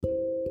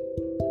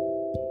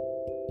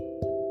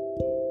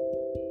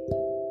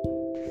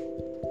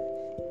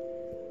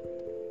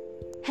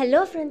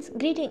Hello friends,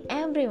 greeting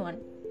everyone.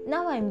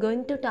 Now I am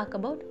going to talk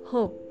about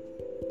hope.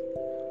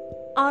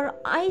 Our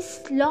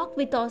eyes lock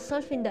with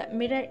ourselves in the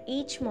mirror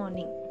each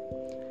morning.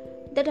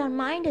 That our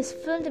mind is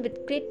filled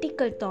with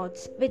critical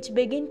thoughts which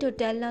begin to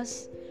tell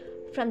us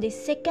from the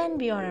second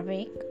we are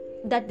awake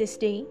that this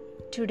day,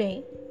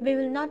 today, we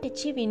will not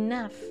achieve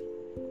enough.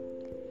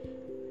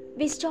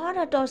 We stare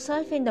at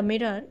ourselves in the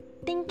mirror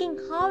thinking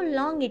how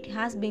long it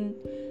has been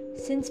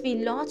since we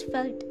last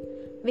felt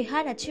we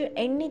had achieved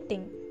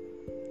anything.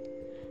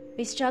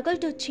 We struggle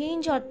to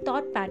change our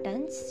thought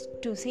patterns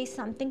to say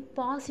something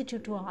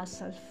positive to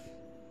ourselves.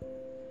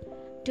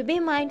 To be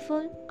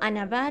mindful and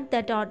aware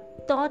that our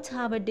thoughts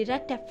have a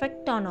direct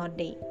effect on our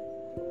day.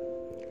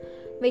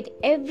 With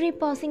every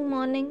passing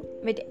morning,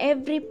 with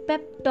every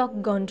pep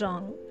talk gone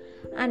wrong,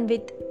 and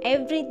with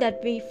every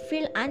that we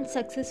feel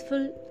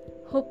unsuccessful,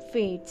 hope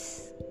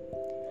fades.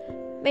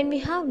 When we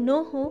have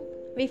no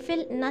hope, we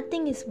feel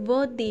nothing is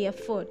worth the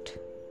effort.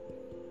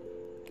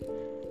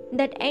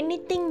 That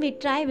anything we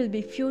try will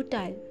be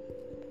futile.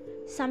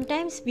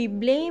 Sometimes we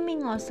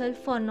blaming ourselves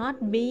for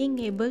not being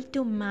able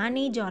to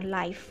manage our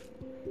life.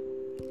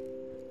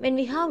 When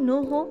we have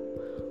no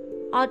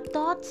hope, our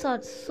thoughts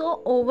are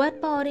so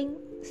overpowering,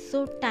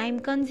 so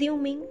time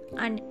consuming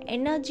and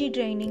energy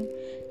draining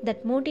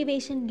that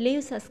motivation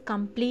leaves us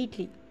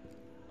completely.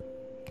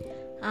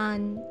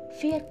 And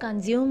fear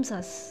consumes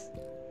us.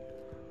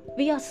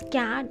 We are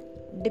scared,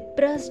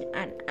 depressed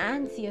and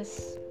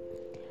anxious.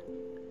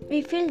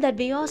 We feel that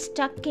we are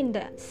stuck in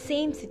the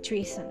same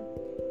situation.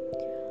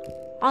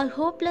 Our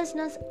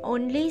hopelessness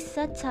only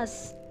sets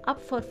us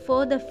up for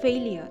further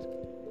failure.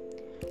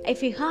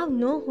 If we have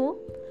no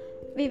hope,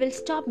 we will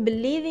stop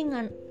believing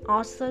in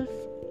ourselves,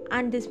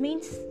 and this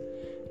means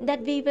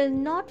that we will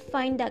not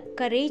find the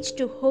courage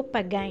to hope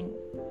again.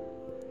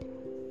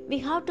 We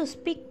have to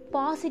speak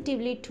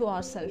positively to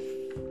ourselves.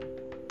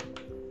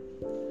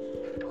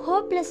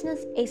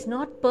 Hopelessness is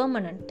not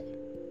permanent.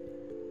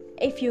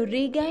 If you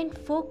regain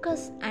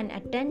focus and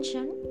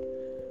attention,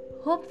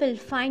 hope will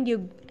find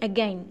you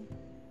again.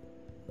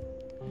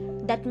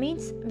 That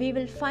means we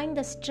will find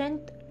the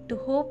strength to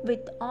hope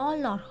with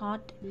all our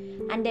heart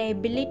and the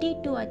ability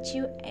to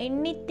achieve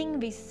anything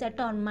we set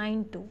our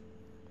mind to.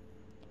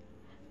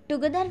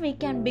 Together we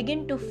can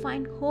begin to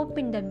find hope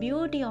in the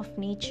beauty of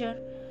nature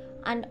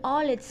and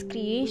all its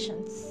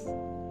creations.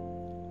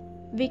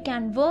 We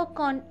can work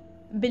on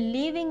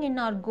believing in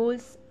our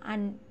goals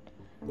and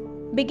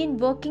begin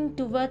working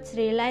towards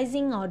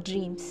realizing our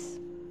dreams.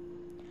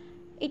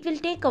 It will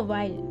take a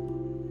while,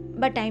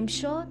 but I am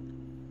sure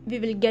we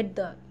will get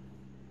there.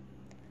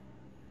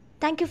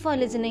 Thank you for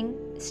listening.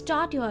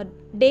 Start your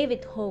day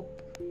with hope.